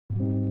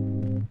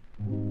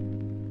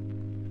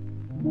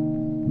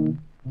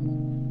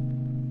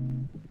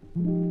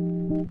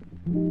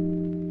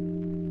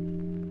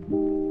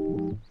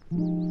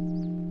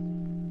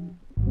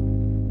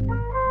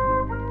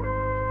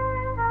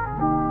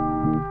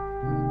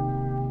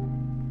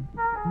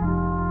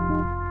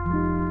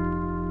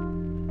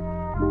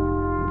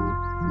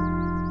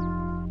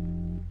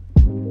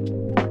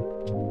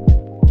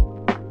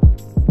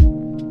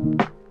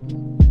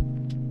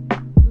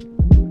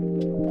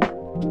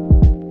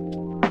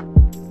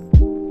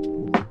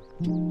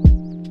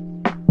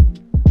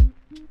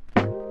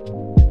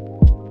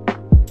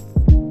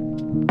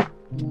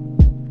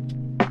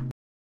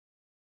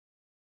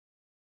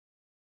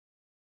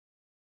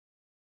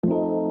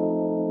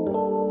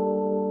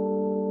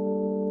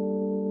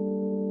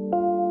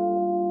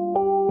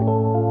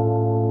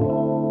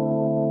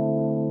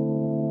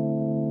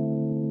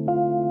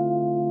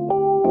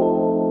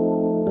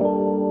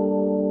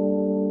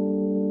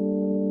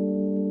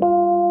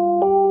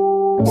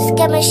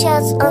Fresh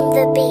on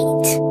the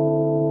beat.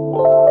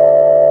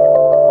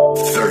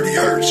 30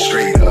 hertz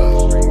straight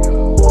up.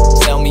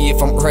 Tell me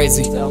if I'm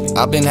crazy.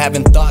 I've been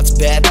having thoughts,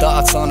 bad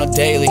thoughts on a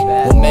daily.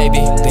 Well, maybe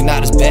they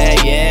not as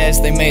bad, yeah,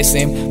 as they may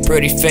seem.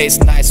 Pretty face,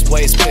 nice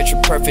waist,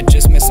 picture perfect,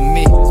 just missing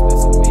me.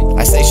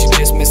 I say she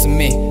just missing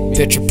me.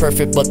 Picture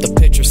perfect, but the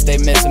picture stay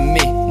missing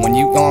me. When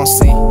you gon'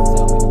 see?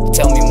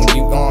 Tell me when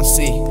you gon'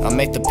 see. I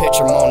make the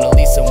picture Mona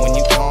Lisa when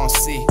you gon'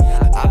 see.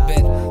 I've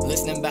been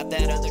listening about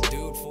that other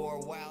dude for a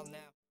while now.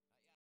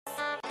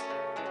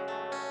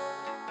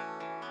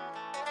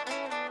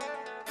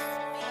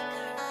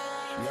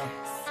 Yeah.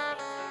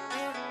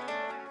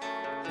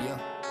 Yeah.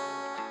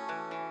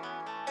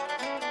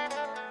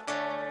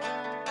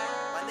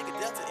 My nigga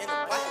Delta in the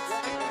wax.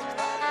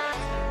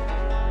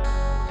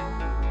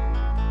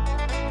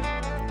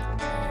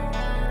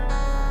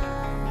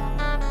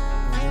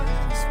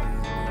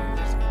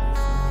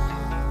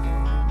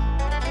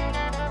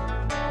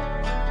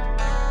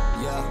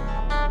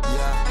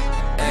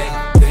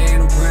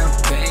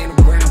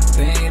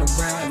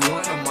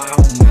 One of my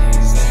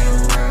homies ain't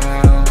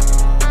around.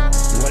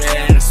 What they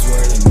had, I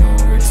swear they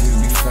nowhere to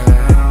be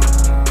found.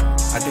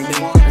 I think they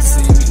wanna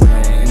see me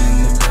laying in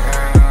the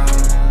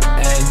ground.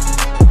 Hey,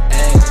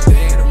 hey,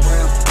 they ain't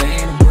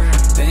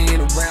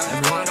around.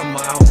 And one of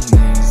my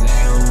homies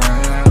ain't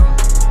around.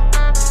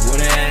 What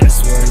they had, I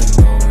swear they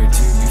nowhere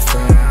to be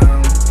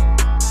found.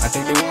 I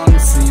think they wanna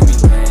see me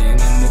laying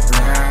in the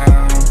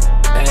ground.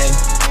 Hey,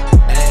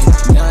 hey,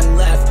 none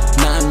left.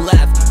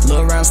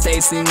 Look around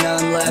stage, see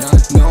none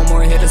left. No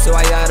more hitters, so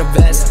I got a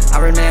vest.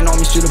 Iron Man on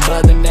me, shoot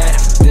above the net.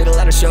 Did a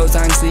lot of shows,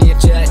 I ain't see a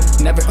check.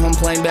 Never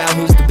complain about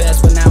who's the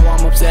best, but now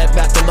I'm upset.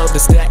 About to load the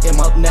stack, I'm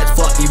up next.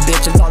 Fuck you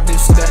bitches, all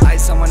this is that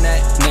ice on my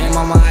neck. Name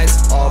on my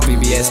eyes, all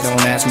BBS.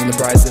 Don't ask me the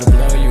price, it'll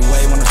blow you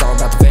away. Wanna talk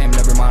about the fame,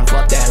 never mind,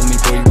 fuck that. Let me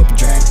pour you up a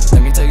drink.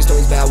 Let me tell you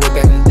stories about way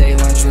back in the day.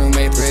 Lunchroom,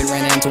 8th grade,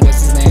 ran into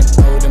what's his name.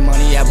 Oh, the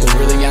money, yeah, but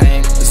really I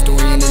ain't. The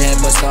story ended, head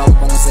bust off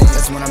on the scene.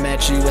 That's when I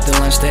met you at the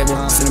lunch table.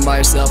 Sitting by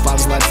yourself, I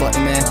was like,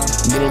 fucking man.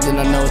 Little did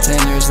I know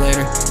 10 years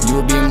later, you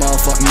would be a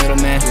motherfucking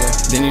middleman.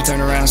 Then you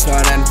turn around and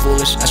start acting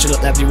foolish. I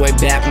should've left you way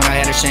back when I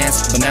had a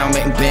chance. But now I'm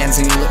making bands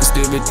and you looking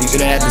stupid. You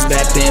could've had this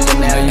back then, but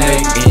now you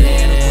ain't.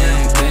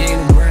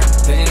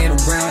 They ain't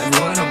around, and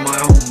one of my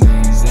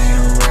homies ain't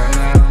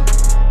around.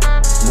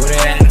 What they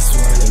had, I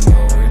swear they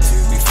nowhere to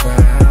be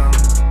found.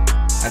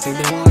 I think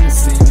they wanna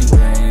see me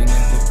laying in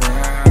the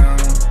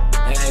ground.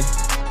 Hey,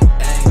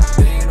 hey,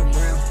 they ain't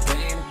around,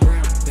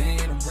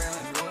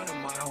 and one of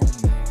my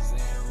homies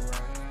ain't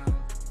around.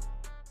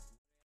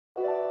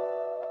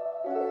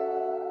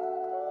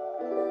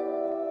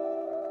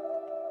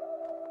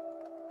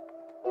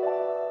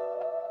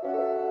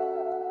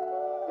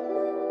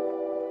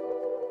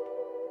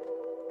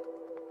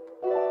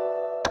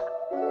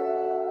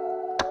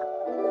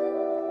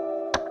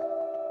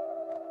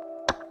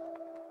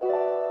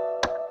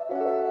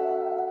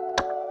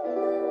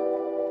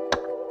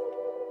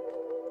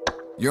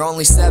 You're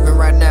only 7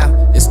 right now,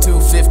 it's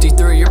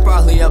 2:53. You're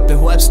probably up in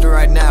Webster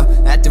right now,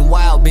 acting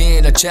wild,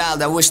 being a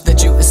child. I wish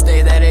that you could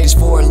stay that age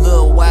for a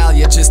little while,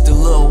 yeah, just a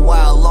little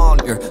while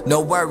longer.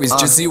 No worries,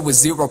 just you with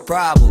 0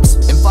 problems.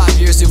 In 5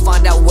 years you'll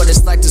find out what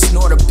it's like to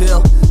snort a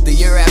pill. The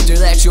year after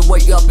that you'll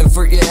wake up and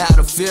forget how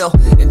to feel.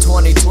 In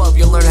 2012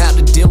 you'll learn how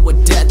to deal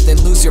with death and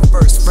lose your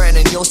first friend,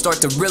 and you'll start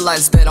to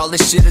realize that all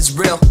this shit is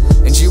real,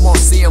 and you won't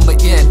see them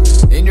again.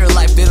 In your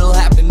life it'll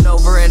happen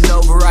over and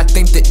over. I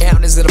think the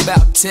count is at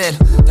about 10.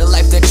 The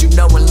life that you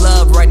know and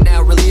love right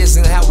now really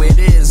isn't how it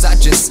is. I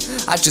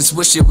just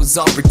wish it was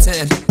all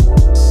pretend.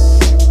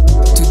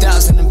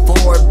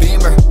 2004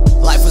 Beamer,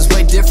 life was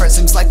way different,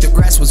 seems like the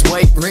grass was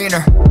way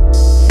greener.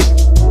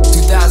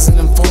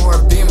 2004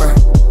 Beamer,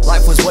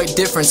 life was way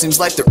different, seems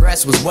like the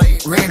grass was way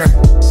greener.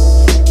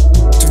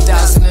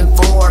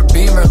 2004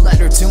 Beamer,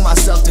 letter to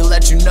myself to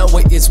let you know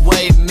it is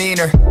way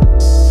meaner.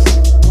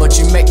 But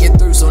you make it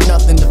through, so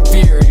nothing to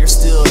fear, you're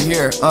still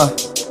here,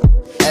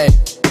 hey.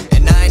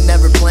 And I ain't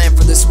never planned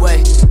for this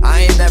way.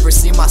 I ain't never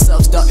seen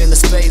myself stuck in the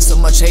space. So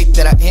much hate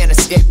that I can't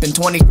escape. In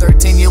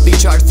 2013 you'll be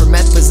charged for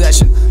meth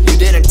possession. You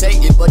didn't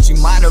take it, but you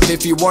might have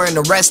if you weren't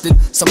arrested.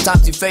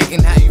 Sometimes you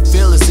faking how you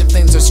feel as if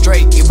things are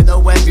straight, even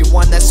though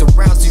everyone that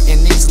surrounds you can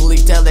easily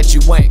tell that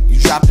you ain't. You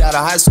dropped out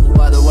of high school,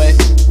 by the way.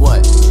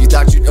 What? You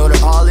thought you'd go to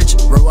college,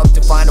 grow up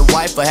to find a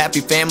wife, a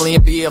happy family,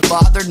 and be a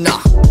father?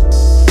 Nah.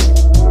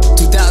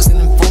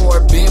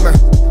 2004 Beamer,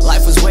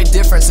 life was way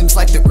different, seems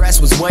like the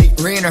grass was way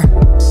greener.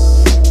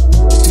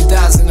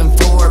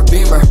 2004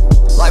 Beamer,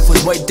 life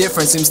was way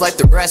different, seems like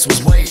the grass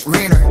was way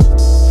greener.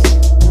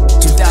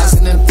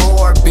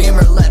 2004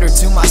 Beamer, letter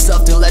to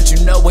myself to let you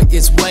know it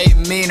is way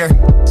meaner.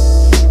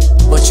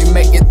 But you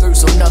make it through,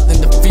 so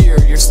nothing to fear,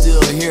 you're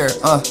still here,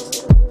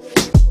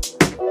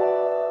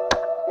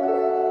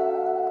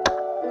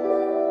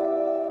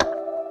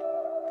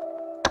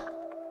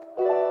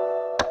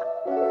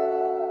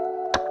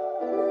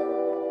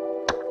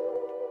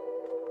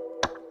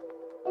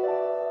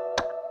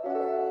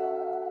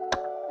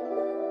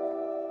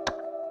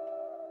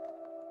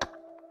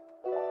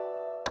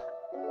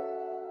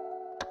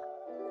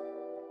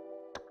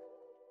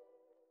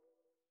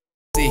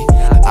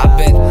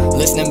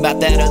 listening about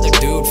that other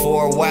dude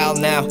for a while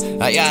now.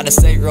 I gotta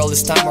say, girl,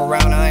 this time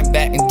around I ain't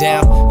backing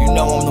down. You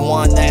know I'm the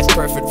one that's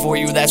perfect for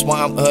you, that's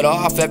why I'm cut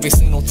off every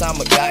single time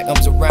a guy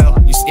comes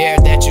around. You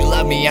scared that you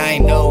love me, I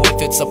ain't know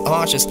if it's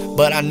subconscious,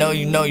 but I know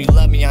you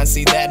love me, I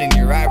see that in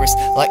your iris.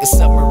 Like a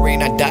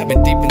submarine, I dive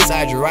in deep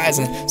inside your eyes,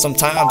 and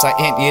sometimes I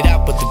empty it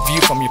out, but the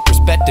view from your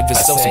perspective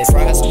is so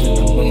surprising. In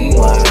the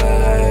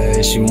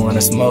moonlight, she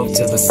wanna smoke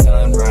till the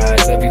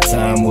sunrise. Every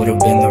time would've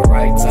been the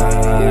right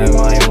time.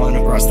 I ain't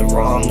wanna cross the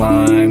wrong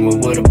line.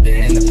 What would've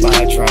been if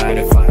I tried,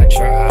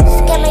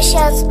 Get my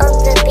shots on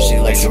the beat. She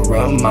likes to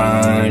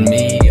remind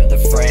me of the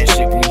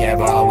friendship we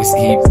have, I always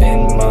keep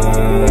in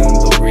mind.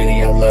 But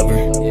really I love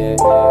her,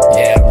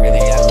 yeah, really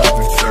I love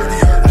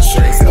her. I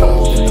say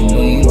so in the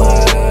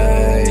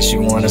moonlight, she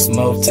wanna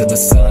smoke till the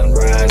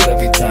sunrise.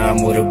 Every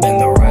time would've been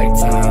the right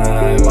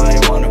time. I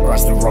ain't wanna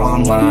cross the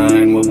wrong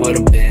line. What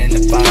would've been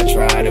if I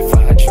tried,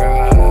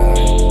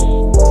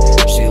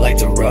 She like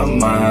to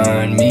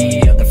remind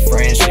me of the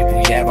friendship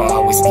we have, I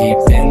always keep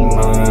in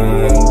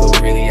mind.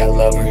 But really I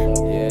love her,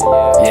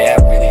 yeah,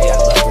 really I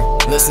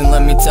love her. Listen,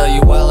 let me tell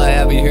you while I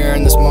have you here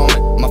in this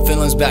moment. My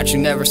feelings about you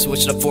never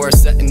switched up for a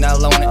second,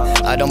 I'll own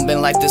it. I done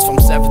been like this from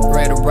 7th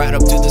grade right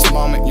up to this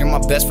moment. You're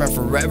my best friend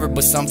forever,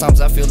 but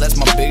sometimes I feel that's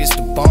my biggest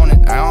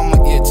opponent. I'ma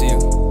get to you.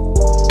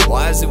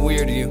 Why is it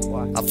weird to you?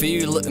 I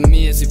feel you look at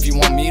me as if you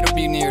want me to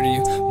be near to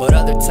you, but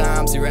other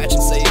times your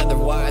actions say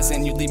otherwise,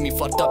 and you leave me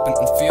fucked up and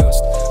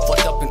confused.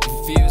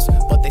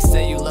 But they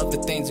say you love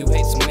the things you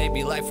hate, so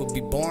maybe life would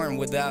be boring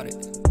without it.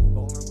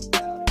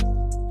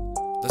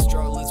 The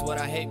struggle is what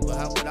I hate, but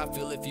how would I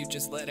feel if you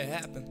just let it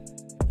happen?